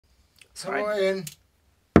Come in.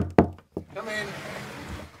 Come in.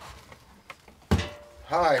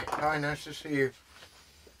 Hi, nice to see you.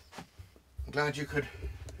 I'm glad you could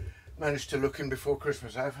manage to look in before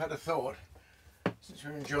Christmas. I've had a thought. Since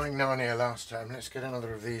we were enjoying Narnia last time, let's get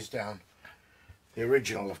another of these down. The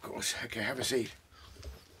original, of course. Okay, have a seat.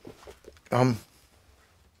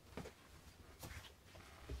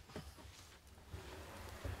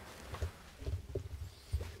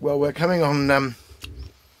 Well, we're coming on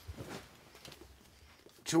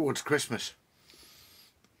towards Christmas,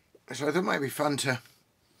 so I thought it might be fun to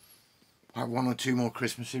have one or two more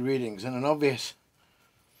Christmassy readings, and an obvious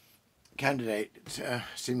candidate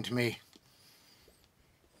seemed to me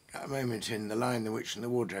at a moment in The Lion, the Witch and the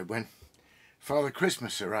Wardrobe, when Father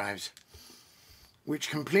Christmas arrives, which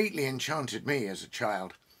completely enchanted me as a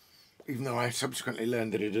child, even though I subsequently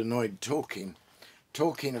learned that it annoyed Tolkien.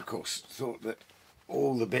 Tolkien, of course, thought that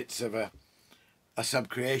all the bits of a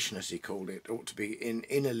subcreation, as he called it, ought to be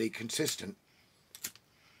innerly consistent.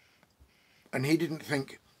 And he didn't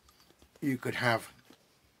think you could have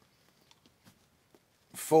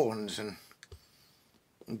fauns and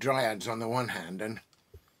dryads on the one hand and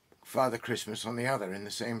Father Christmas on the other in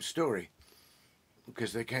the same story,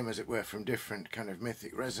 because they came, as it were, from different kind of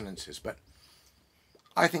mythic resonances. But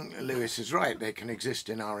I think Lewis is right. They can exist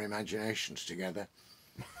in our imaginations together,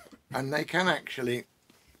 and they can actually,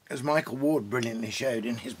 as Michael Ward brilliantly showed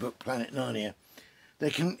in his book Planet Narnia, they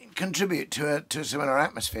can contribute to a similar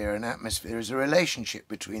atmosphere. An atmosphere is a relationship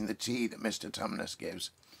between the tea that Mr. Tumnus gives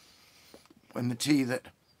and the tea that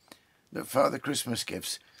Father Christmas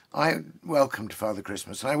gives. I welcomed Father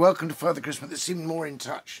Christmas. I welcomed a Father Christmas that seemed more in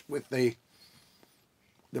touch with the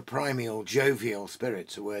primeval, jovial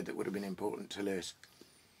spirits, a word that would have been important to Lewis.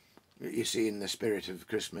 You see in the spirit of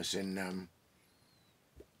Christmas in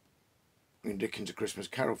Dickens' A Christmas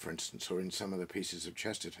Carol, for instance, or in some of the pieces of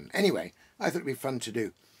Chesterton. Anyway, I thought it'd be fun to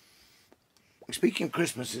do. Speaking of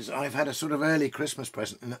Christmases, I've had a sort of early Christmas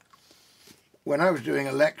present. And when I was doing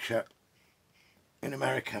a lecture in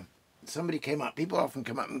America, somebody came up. People often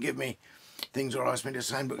come up and give me things or ask me to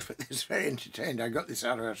sign books, but this is very entertained. I got this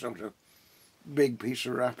out of a sort of big piece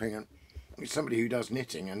of wrapping, and it's somebody who does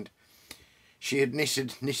knitting, and she had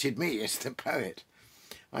knitted me as the poet.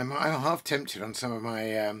 I'm half tempted on some of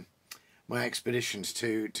my my expeditions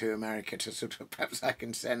to America to sort of, perhaps I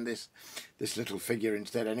can send this little figure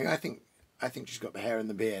instead. Anyway, I think she's got the hair and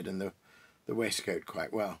the beard and the waistcoat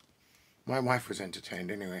quite well. My wife was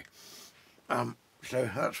entertained anyway. So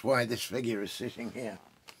that's why this figure is sitting here.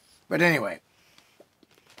 But anyway,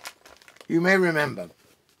 you may remember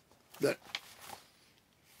that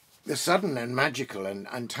the sudden and magical and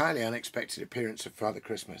entirely unexpected appearance of Father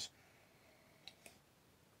Christmas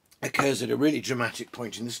occurs at a really dramatic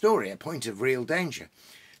point in the story, a point of real danger,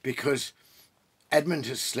 because Edmund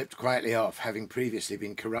has slipped quietly off, having previously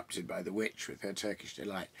been corrupted by the witch with her Turkish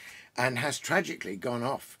delight, and has tragically gone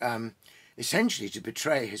off, essentially to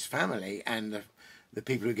betray his family and the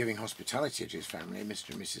people who are giving hospitality to his family,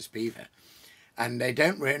 Mr. and Mrs. Beaver. And they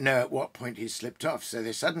don't know at what point he's slipped off, so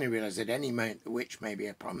they suddenly realise at any moment the witch may be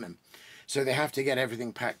upon them. So they have to get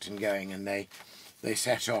everything packed and going, and they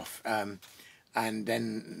set off. And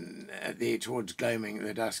then towards gloaming,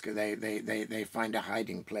 the dusk, they find a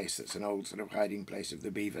hiding place that's an old sort of hiding place of the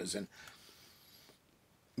beavers. And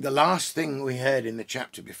the last thing we heard in the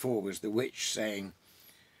chapter before was the witch saying,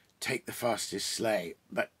 "Take the fastest sleigh."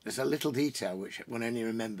 But there's a little detail which one only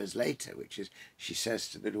remembers later, which is she says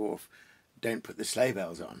to the dwarf, "Don't put the sleigh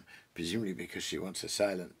bells on," presumably because she wants a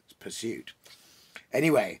silent pursuit.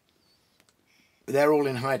 Anyway, they're all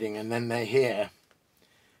in hiding, and then they hear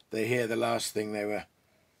the last thing they were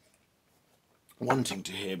wanting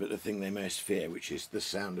to hear, but the thing they most fear, which is the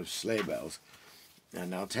sound of sleigh bells.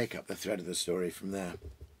 And I'll take up the thread of the story from there.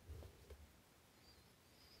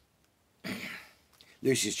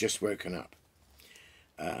 Lucy's just woken up.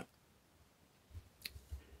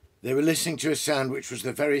 They were listening to a sound which was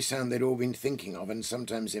the very sound they'd all been thinking of and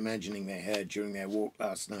sometimes imagining they heard during their walk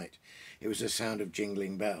last night. It was a sound of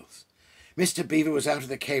jingling bells. Mr. Beaver was out of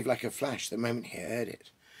the cave like a flash the moment he heard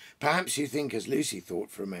it. Perhaps you think, as Lucy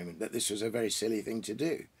thought for a moment, that this was a very silly thing to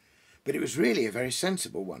do, but it was really a very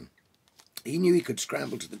sensible one. He knew he could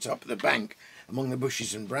scramble to the top of the bank among the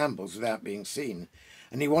bushes and brambles without being seen,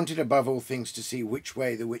 and he wanted above all things to see which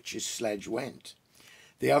way the witch's sledge went.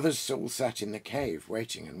 The others all sat in the cave,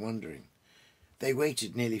 waiting and wondering. They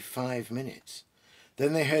waited nearly 5 minutes.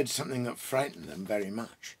 Then they heard something that frightened them very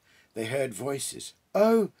much. They heard voices.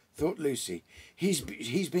 "Oh," thought Lucy, he's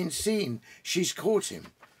been seen. She's caught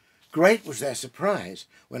him." Great was their surprise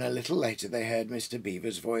when a little later they heard Mr.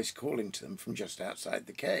 Beaver's voice calling to them from just outside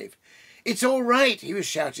the cave. "It's all right," he was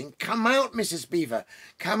shouting. "Come out, Mrs. Beaver.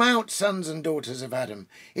 Come out, sons and daughters of Adam.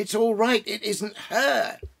 It's all right. It isn't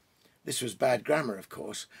her." This was bad grammar, of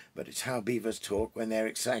course, but it's how beavers talk when they're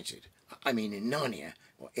excited. I mean, in Narnia,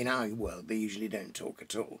 or in our world, they usually don't talk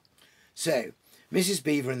at all. So, Mrs.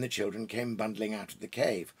 Beaver and the children came bundling out of the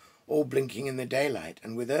cave, all blinking in the daylight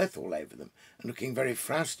and with earth all over them, and looking very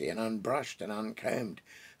frowsty and unbrushed and uncombed,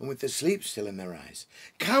 and with the sleep still in their eyes.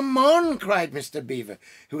 "Come on," cried Mr. Beaver,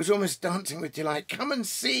 who was almost dancing with delight. "Come and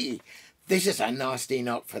see. This is a nasty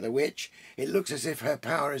knock for the witch. It looks as if her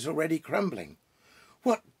power is already crumbling."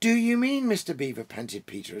 "What do you mean, Mr. Beaver?" panted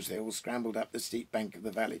Peter as they all scrambled up the steep bank of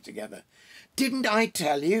the valley together. "Didn't I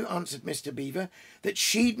tell you," answered Mr. Beaver, "that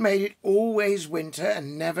she'd made it always winter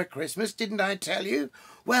and never Christmas? Didn't I tell you?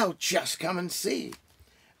 Well, just come and see."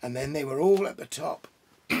 And then they were all at the top,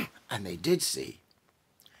 and they did see.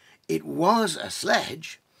 It was a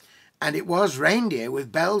sledge, and it was reindeer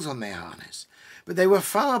with bells on their harness, but they were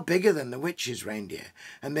far bigger than the witch's reindeer,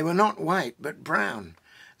 and they were not white but brown,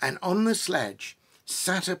 and on the sledge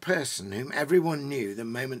sat a person whom everyone knew the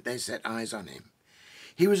moment they set eyes on him.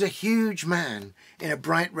 He was a huge man in a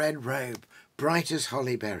bright red robe, bright as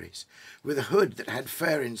holly berries, with a hood that had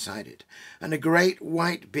fur inside it, and a great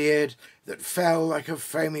white beard that fell like a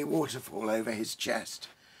foamy waterfall over his chest.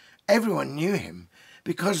 Everyone knew him,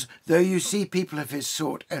 because though you see people of his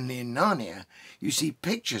sort only in Narnia, you see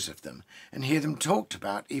pictures of them and hear them talked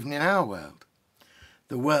about even in our world,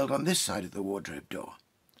 the world on this side of the wardrobe door.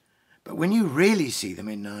 But when you really see them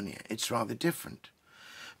in Narnia, it's rather different.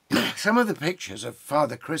 Some of the pictures of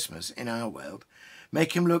Father Christmas in our world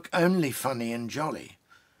make him look only funny and jolly.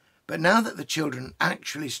 But now that the children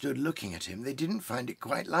actually stood looking at him, they didn't find it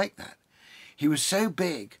quite like that. He was so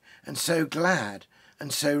big and so glad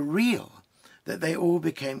and so real that they all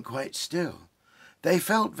became quite still. They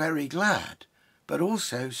felt very glad, but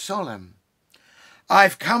also solemn.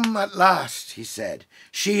 "I've come at last," he said.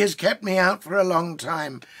 "She has kept me out for a long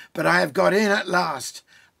time, but I have got in at last.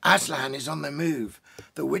 Aslan is on the move.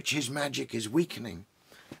 The witch's magic is weakening."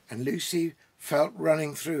 And Lucy felt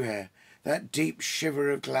running through her that deep shiver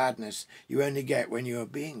of gladness you only get when you are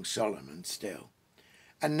being solemn and still.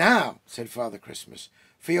 "And now," said Father Christmas,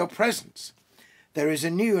 "for your presents. There is a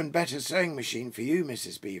new and better sewing machine for you,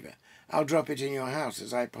 Mrs. Beaver. I'll drop it in your house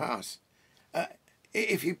as I pass."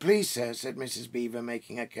 If you please, sir," said Mrs. Beaver,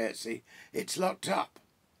 making a curtsy. "It's locked up."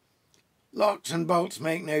 "Locks and bolts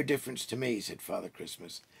make no difference to me," said Father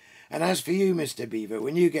Christmas. "And as for you, Mr. Beaver,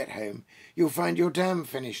 when you get home, you'll find your dam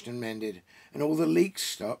finished and mended, and all the leaks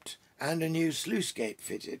stopped, and a new sluice gate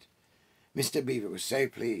fitted." Mr. Beaver was so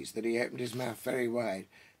pleased that he opened his mouth very wide,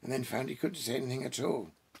 and then found he couldn't say anything at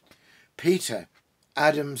all. "Peter,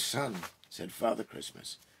 Adam's son," said Father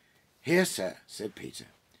Christmas. "Here, sir," said Peter.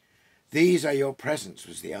 "These are your presents,"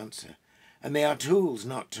 was the answer, "and they are tools,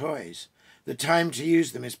 not toys. The time to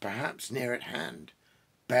use them is perhaps near at hand.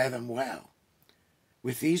 Bear them well."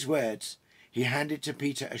 With these words, he handed to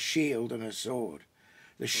Peter a shield and a sword.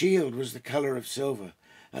 The shield was the colour of silver,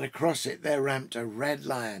 and across it there ramped a red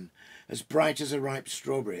lion, as bright as a ripe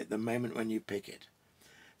strawberry at the moment when you pick it.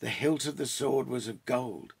 The hilt of the sword was of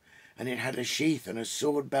gold, and it had a sheath and a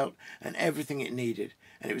sword belt and everything it needed,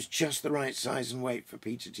 and it was just the right size and weight for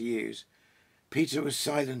Peter to use. Peter was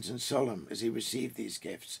silent and solemn as he received these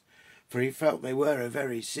gifts, for he felt they were a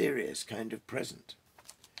very serious kind of present.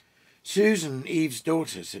 "Susan, Eve's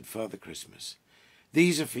daughter," said Father Christmas.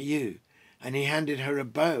 "These are for you," and he handed her a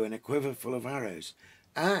bow and a quiver full of arrows,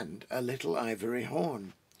 and a little ivory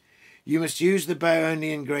horn. "You must use the bow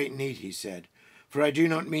only in great need," he said, "for I do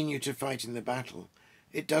not mean you to fight in the battle.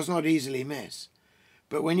 It does not easily miss.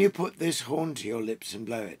 But when you put this horn to your lips and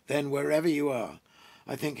blow it, then wherever you are,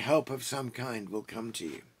 I think help of some kind will come to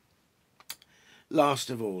you. Last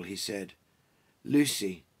of all," he said,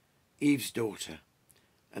 "Lucy, Eve's daughter."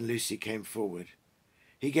 And Lucy came forward.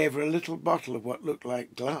 He gave her a little bottle of what looked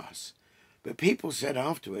like glass, but people said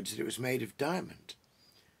afterwards that it was made of diamond,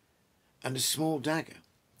 and a small dagger.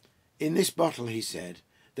 "In this bottle," he said,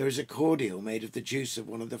 "there is a cordial made of the juice of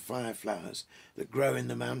one of the fireflowers that grow in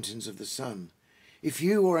the mountains of the sun. If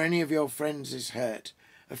you or any of your friends is hurt,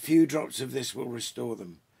 a few drops of this will restore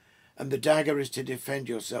them, and the dagger is to defend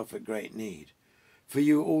yourself at great need, for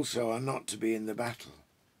you also are not to be in the battle."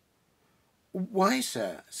 "Why,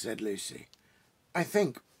 sir?" said Lucy. I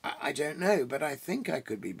don't know, but I think I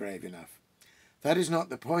could be brave enough." "That is not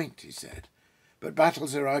the point," he said, "but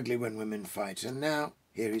battles are ugly when women fight, and now,"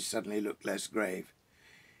 here he suddenly looked less grave,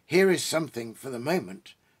 "here is something for the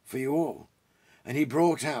moment for you all." And he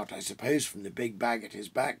brought out, I suppose from the big bag at his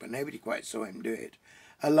back, but nobody quite saw him do it,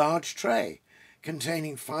 a large tray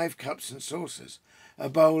containing 5 cups and saucers, a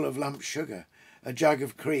bowl of lump sugar, a jug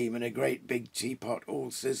of cream, and a great big teapot all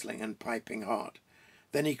sizzling and piping hot.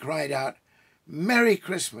 Then he cried out, "Merry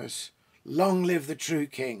Christmas! Long live the true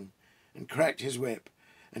king!" and cracked his whip,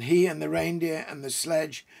 and he and the reindeer and the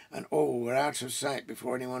sledge and all were out of sight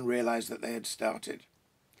before anyone realised that they had started.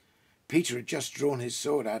 Peter had just drawn his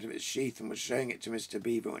sword out of its sheath and was showing it to Mr.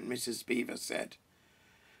 Beaver when Mrs. Beaver said,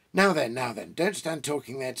 now then, don't stand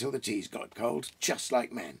talking there till the tea's got cold, just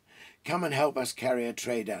like men. Come and help us carry a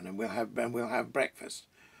tray down and we'll have breakfast.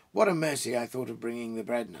 What a mercy I thought of bringing the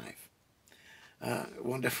bread knife."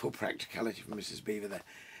 Wonderful practicality from Mrs. Beaver there.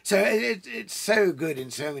 So it's so good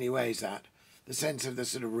in so many ways, that the sense of the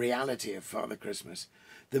sort of reality of Father Christmas,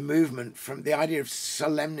 the movement from the idea of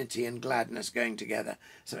solemnity and gladness going together,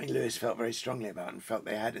 something Lewis felt very strongly about and felt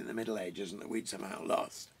they had in the Middle Ages and that we'd somehow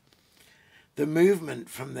lost. The movement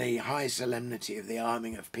from the high solemnity of the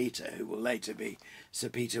arming of Peter, who will later be Sir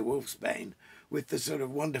Peter Wolfsbane, with the sort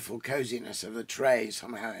of wonderful coziness of the tray.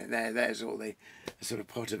 Somehow there's all the sort of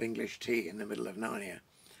pot of English tea in the middle of Narnia.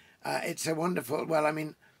 It's a wonderful, well, I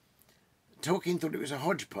mean, Tolkien thought it was a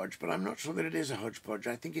hodgepodge, but I'm not sure that it is a hodgepodge.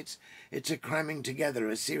 I think it's a cramming together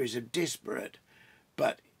a series of disparate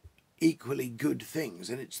but equally good things,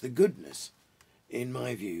 and it's the goodness, in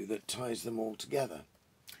my view, that ties them all together.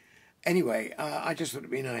 Anyway, I just thought it'd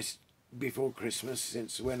be nice before Christmas,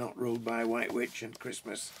 since we're not ruled by a white witch and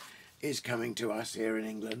Christmas is coming to us here in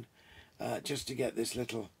England, just to get this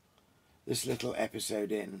little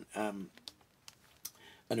episode in.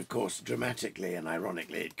 And of course, dramatically and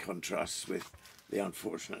ironically, it contrasts with the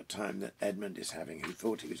unfortunate time that Edmund is having, who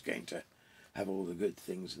thought he was going to have all the good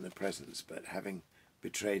things in the presents, but having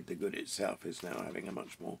betrayed the good itself, is now having a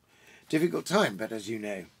much more difficult time. But as you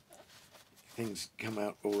know, things come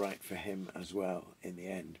out all right for him as well in the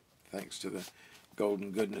end, thanks to the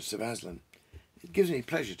golden goodness of Aslan. It gives me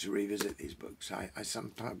pleasure to revisit these books. I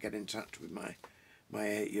sometimes get in touch with my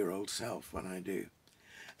 8-year-old self when I do.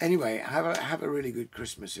 Anyway, have a really good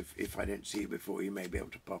Christmas. If I don't see you before, you may be able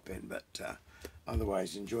to pop in, but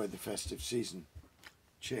otherwise enjoy the festive season.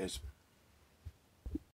 Cheers.